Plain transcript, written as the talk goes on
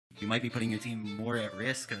you might be putting your team more at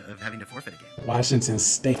risk of having to forfeit a game. Washington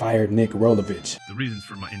State fired Nick Rolovich. The reasons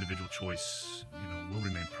for my individual choice, will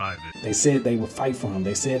remain private. They said they would fight for him.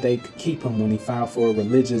 They said they could keep him when he filed for a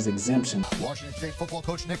religious exemption. Washington State football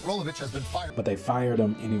coach Nick Rolovich has been fired. But they fired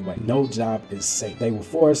him anyway. No job is safe. They will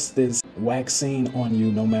force this vaccine on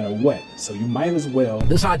you no matter what. So you might as well.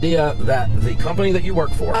 This idea that the company that you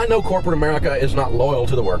work for, I know corporate America is not loyal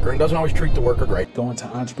to the worker and doesn't always treat the worker great. Go into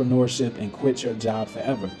entrepreneurship and quit your job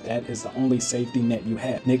forever. That is the only safety net you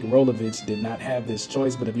have. Nick Rolovich did not have this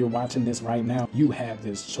choice, but if you're watching this right now, you have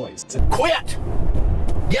this choice. Quit!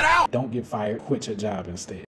 Get out! Don't get fired. Quit your job instead.